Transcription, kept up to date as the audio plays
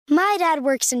My dad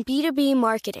works in B2B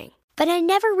marketing, but I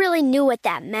never really knew what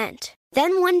that meant.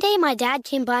 Then one day, my dad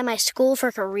came by my school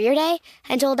for career day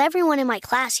and told everyone in my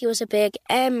class he was a big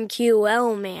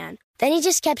MQL man. Then he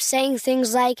just kept saying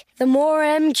things like, the more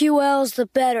MQLs, the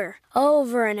better,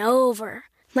 over and over.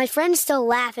 My friends still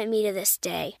laugh at me to this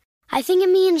day. I think it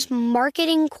means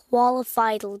marketing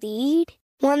qualified lead.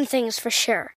 One thing's for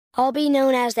sure, I'll be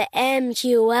known as the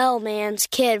MQL man's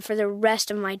kid for the rest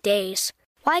of my days.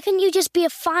 Why couldn't you just be a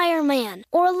fireman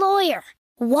or a lawyer?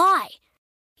 Why?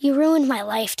 You ruined my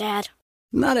life, Dad.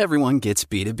 Not everyone gets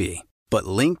B2B, but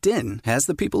LinkedIn has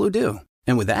the people who do.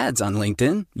 And with ads on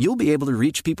LinkedIn, you'll be able to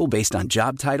reach people based on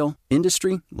job title,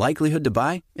 industry, likelihood to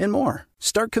buy, and more.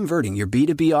 Start converting your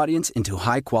B2B audience into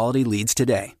high-quality leads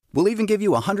today. We'll even give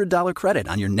you a $100 credit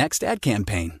on your next ad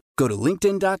campaign. Go to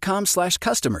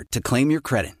linkedin.com/customer to claim your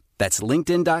credit. That's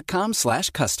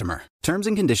linkedin.com/customer. Terms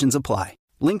and conditions apply.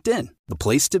 LinkedIn, the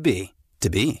place to be, to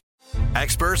be.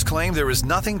 Experts claim there is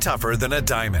nothing tougher than a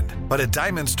diamond. But at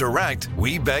Diamonds Direct,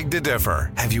 we beg to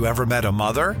differ. Have you ever met a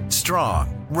mother?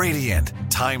 Strong, radiant,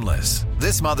 timeless.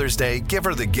 This Mother's Day, give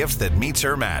her the gift that meets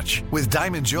her match. With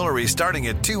diamond jewelry starting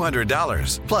at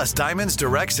 $200. Plus Diamonds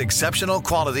Direct's exceptional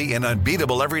quality and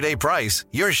unbeatable everyday price,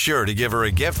 you're sure to give her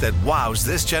a gift that wows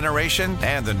this generation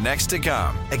and the next to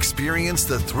come. Experience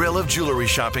the thrill of jewelry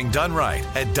shopping done right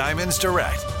at Diamonds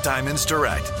Direct. Diamonds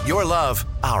Direct. Your love,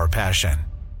 our passion.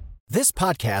 This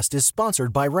podcast is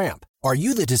sponsored by Ramp. Are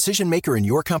you the decision maker in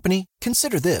your company?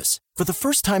 Consider this. For the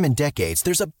first time in decades,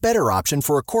 there's a better option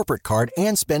for a corporate card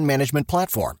and spend management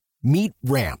platform. Meet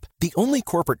Ramp, the only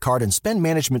corporate card and spend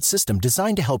management system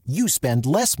designed to help you spend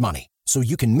less money so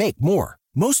you can make more.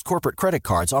 Most corporate credit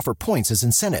cards offer points as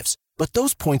incentives, but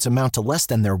those points amount to less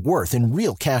than their worth in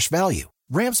real cash value.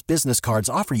 Ramp's business cards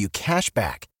offer you cash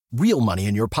back, real money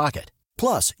in your pocket.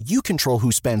 Plus, you control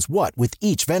who spends what with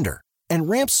each vendor. And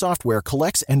Ramp's software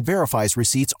collects and verifies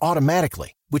receipts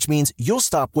automatically, which means you'll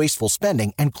stop wasteful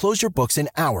spending and close your books in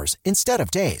hours instead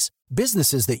of days.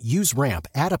 Businesses that use Ramp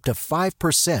add up to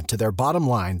 5% to their bottom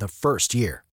line the first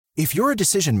year. If you're a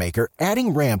decision maker,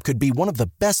 adding Ramp could be one of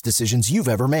the best decisions you've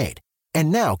ever made.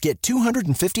 And now get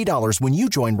 $250 when you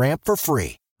join Ramp for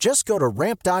free. Just go to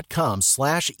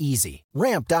ramp.com/easy.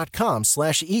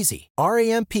 Ramp.com/easy.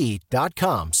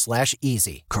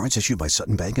 RAMP.com/easy. Cards issued by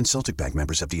Sutton Bank and Celtic Bank,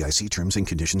 members FDIC. Terms and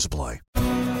conditions apply.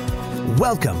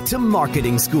 Welcome to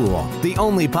Marketing School, the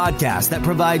only podcast that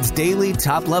provides daily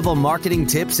top-level marketing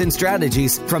tips and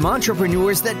strategies from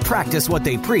entrepreneurs that practice what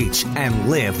they preach and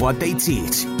live what they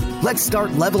teach. Let's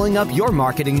start leveling up your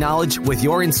marketing knowledge with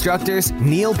your instructors,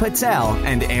 Neil Patel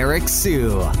and Eric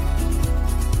Sue.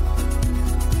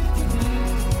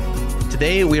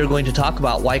 Today, we are going to talk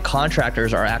about why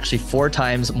contractors are actually 4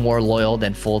 times more loyal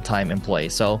than full-time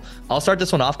employees. So I'll start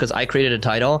this one off because I created a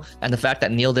title, and the fact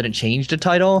that Neil didn't change the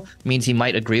title means he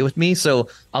might agree with me. So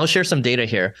I'll share some data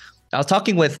here. I was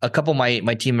talking with a couple of my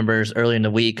team members earlier in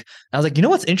the week. And I was like, you know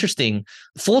what's interesting?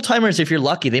 Full-timers, if you're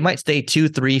lucky, they might stay 2,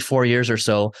 3, 4 years or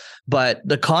so. But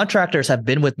the contractors have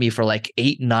been with me for like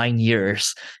 8, 9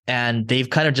 years. And they've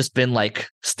kind of just been like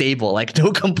stable, like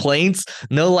no complaints,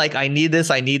 no like, I need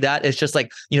this, I need that. It's just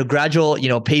like, gradual,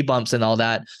 pay bumps and all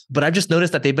that. But I've just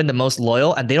noticed that they've been the most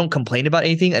loyal and they don't complain about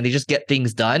anything and they just get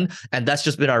things done. And that's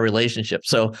just been our relationship.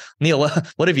 So Neil,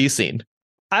 what have you seen?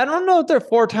 I don't know if they're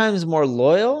 4 times more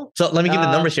loyal. So let me give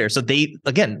the numbers here. So they,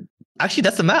 again, actually,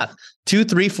 that's the math. 2,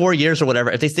 3, 4 years or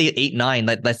whatever. If they stay 8, 9,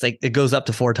 that's like, it goes up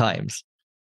to 4 times.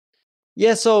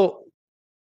 Yeah. So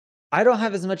I don't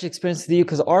have as much experience with you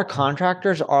because our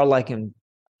contractors are like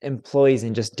employees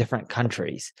in just different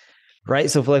countries,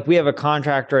 right? So if like we have a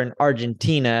contractor in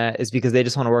Argentina, it's because they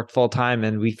just want to work full time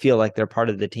and we feel like they're part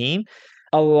of the team.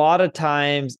 A lot of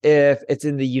times, if it's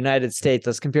in the United States,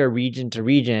 let's compare region to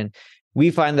region. We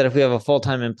find that if we have a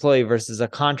full-time employee versus a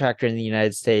contractor in the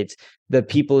United States, the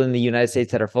people in the United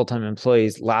States that are full-time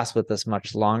employees last with us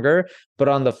much longer. But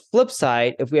on the flip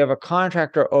side, if we have a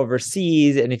contractor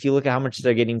overseas, and if you look at how much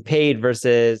they're getting paid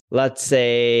versus, let's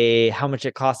say, how much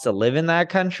it costs to live in that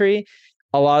country,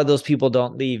 a lot of those people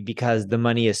don't leave because the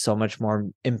money is so much more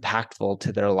impactful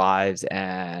to their lives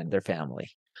and their family.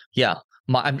 Yeah.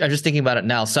 I'm just thinking about it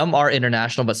now. Some are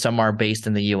international, but some are based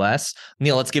in the US.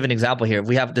 Neil, let's give an example here.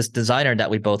 We have this designer that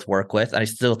we both work with, and I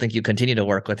still think you continue to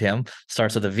work with him.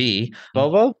 Starts with a V.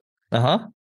 Volvo? Uh-huh.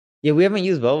 Yeah, we haven't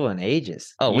used Volvo in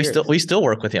ages. Oh, years. we still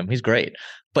work with him. He's great.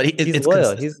 But he's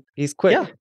loyal. He's quick. Yeah.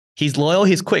 He's loyal.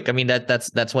 He's quick. I mean,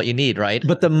 that's what you need, right?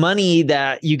 But the money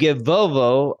that you give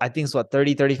Volvo, I think it's what,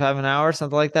 30, 35 an hour,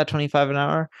 something like that, 25 an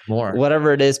hour? More.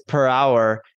 Whatever it is per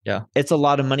hour. Yeah. It's a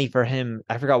lot of money for him.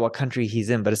 I forgot what country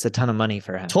he's in, but it's a ton of money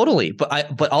for him. Totally.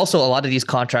 But also a lot of these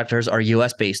contractors are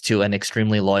US based too and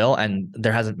extremely loyal, and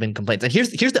there hasn't been complaints. And here's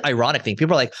the ironic thing.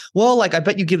 People are like, well, like I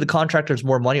bet you give the contractors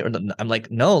more money. I'm like,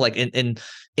 no, like in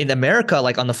America,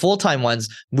 like on the full-time ones,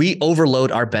 we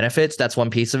overload our benefits. That's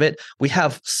one piece of it. We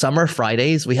have summer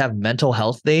Fridays, we have mental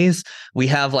health days, we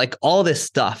have like all this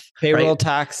stuff. Payroll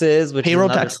taxes, which payroll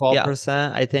is another tax,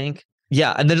 12%, I think.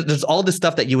 Yeah. And there's all this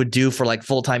stuff that you would do for like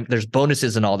full-time. There's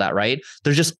bonuses and all that, right?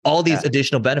 There's just all these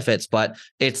additional benefits, but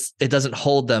it doesn't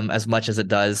hold them as much as it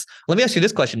does. Let me ask you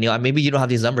this question, Neil. Maybe you don't have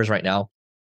these numbers right now.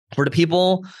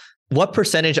 What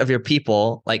percentage of your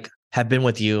people like have been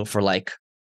with you for like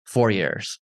 4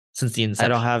 years since the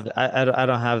inception? I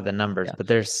don't have the numbers, but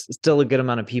there's still a good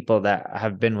amount of people that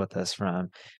have been with us from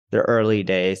the early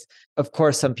days. Of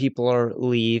course, some people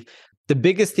leave. The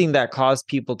biggest thing that caused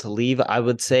people to leave, I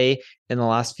would say, in the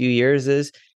last few years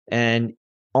is, and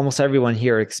almost everyone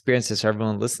here experiences, or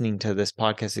everyone listening to this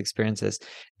podcast experiences,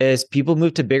 is people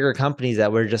move to bigger companies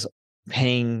that were just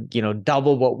paying,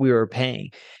 double what we were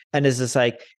paying. And it's just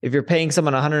like, if you're paying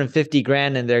someone 150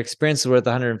 grand and their experience is worth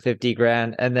 150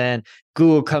 grand, and then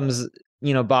Google comes,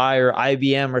 by, or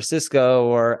IBM or Cisco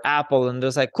or Apple, and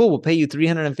they're like, cool, we'll pay you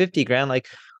 350 grand. Like,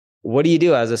 what do you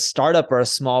do as a startup or a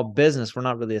small business? We're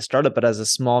not really a startup, but as a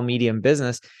small, medium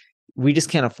business, we just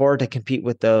can't afford to compete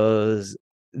with those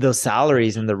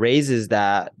salaries and the raises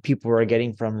that people are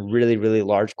getting from really, really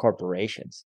large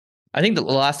corporations. I think the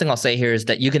last thing I'll say here is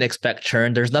that you can expect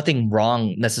churn. There's nothing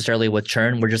wrong necessarily with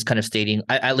churn. We're just kind of stating,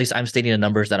 at least I'm stating the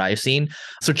numbers that I've seen.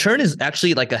 So churn is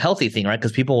actually like a healthy thing, right?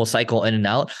 Because people will cycle in and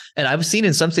out. And I've seen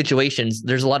in some situations,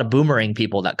 there's a lot of boomerang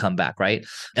people that come back, right?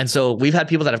 And so we've had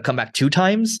people that have come back 2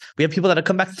 times. We have people that have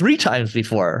come back 3 times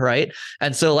before, right?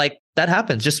 And so like, that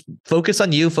happens. Just focus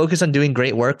on you, focus on doing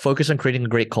great work, focus on creating a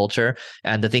great culture,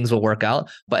 and the things will work out.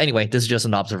 But anyway, this is just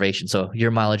an observation. So your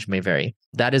mileage may vary.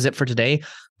 That is it for today.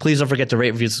 Please don't forget to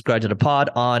rate, review, subscribe to the pod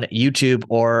on YouTube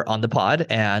or on the pod,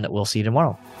 and we'll see you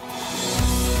tomorrow.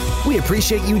 We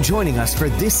appreciate you joining us for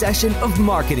this session of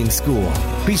Marketing School.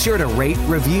 Be sure to rate,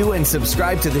 review, and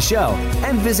subscribe to the show,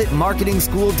 and visit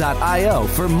marketingschool.io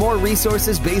for more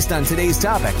resources based on today's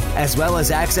topic, as well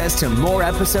as access to more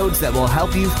episodes that will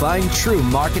help you find true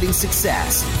marketing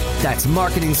success. That's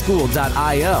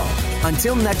marketingschool.io.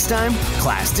 Until next time,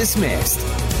 class dismissed.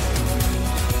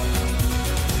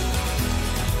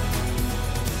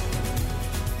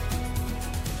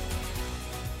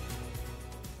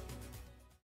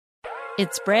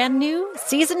 It's brand new,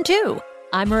 Season 2.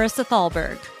 I'm Marissa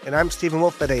Thalberg. And I'm Stephen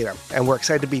Wolf Bedeta, and we're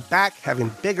excited to be back having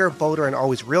bigger, bolder, and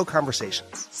always real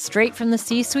conversations. Straight from the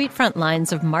C-suite front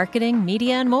lines of marketing,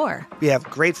 media, and more. We have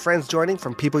great friends joining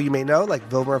from people you may know, like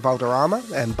Vilmer Valderrama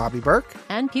and Bobby Burke.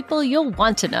 And people you'll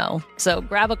want to know. So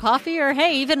grab a coffee or,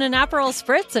 hey, even an Aperol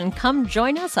Spritz and come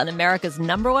join us on America's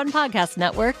 #1 podcast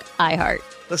network, iHeart.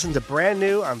 Listen to Brand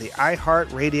New on the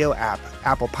iHeart Radio app,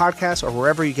 Apple Podcasts, or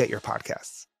wherever you get your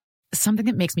podcasts. Something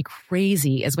that makes me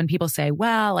crazy is when people say,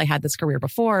 well, I had this career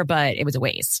before, but it was a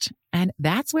waste. And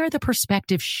that's where the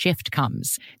perspective shift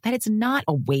comes, that it's not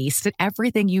a waste, that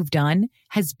everything you've done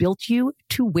has built you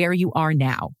to where you are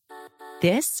now.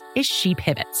 This is She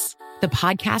Pivots, the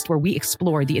podcast where we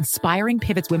explore the inspiring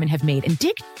pivots women have made and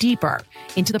dig deeper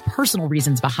into the personal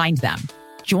reasons behind them.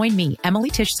 Join me, Emily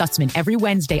Tish Sussman, every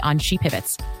Wednesday on She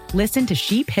Pivots. Listen to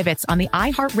She Pivots on the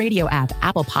iHeartRadio app,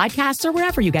 Apple Podcasts, or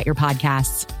wherever you get your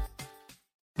podcasts.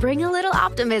 Bring a little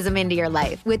optimism into your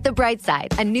life with The Bright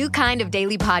Side, a new kind of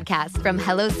daily podcast from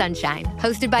Hello Sunshine,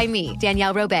 hosted by me,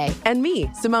 Danielle Robay. And me,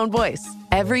 Simone Boyce.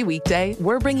 Every weekday,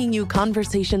 we're bringing you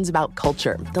conversations about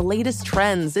culture, the latest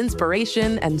trends,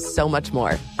 inspiration, and so much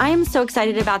more. I am so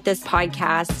excited about this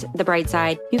podcast, The Bright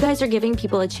Side. You guys are giving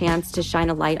people a chance to shine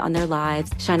a light on their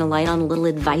lives, shine a light on a little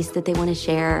advice that they want to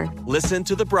share. Listen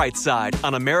to The Bright Side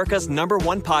on America's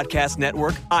 #1 podcast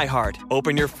network, iHeart.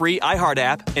 Open your free iHeart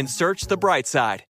app and search The Bright Side.